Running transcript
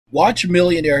Watch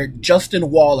Millionaire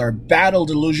Justin Waller battle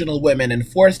delusional women and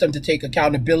force them to take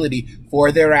accountability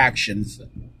for their actions.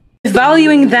 If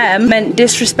valuing them meant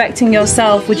disrespecting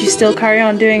yourself, would you still carry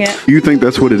on doing it? You think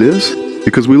that's what it is?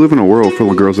 Because we live in a world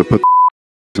full of girls that put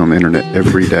on the internet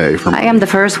every day. I am the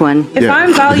first one. If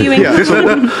I'm valuing...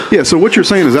 So what you're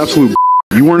saying is absolute.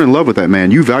 You weren't in love with that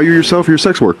man. You value yourself. You're a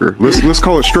sex worker. Let's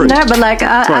call it straight. No, but like,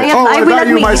 I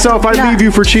value myself. I leave you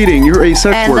for cheating. You're a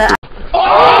sex worker.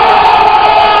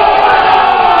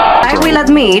 I will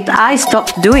admit, I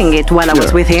stopped doing it while I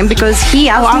was with him because he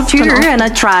asked me to, and I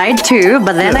tried to,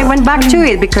 but then I went back to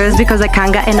it because I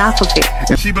can't get enough of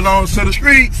it. She belongs to the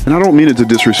streets. And I don't mean it to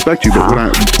disrespect you, but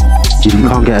what you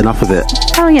can't get enough of it.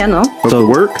 Oh yeah, no. So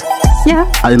work? Yeah.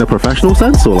 In a professional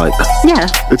sense, or like? Yeah.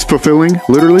 It's fulfilling,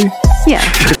 literally? Yeah.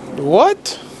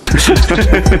 What?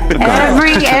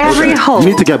 every hole. You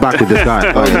need to get back with this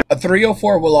guy. A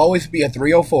 304 will always be a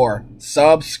 304.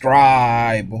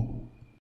 Subscribe.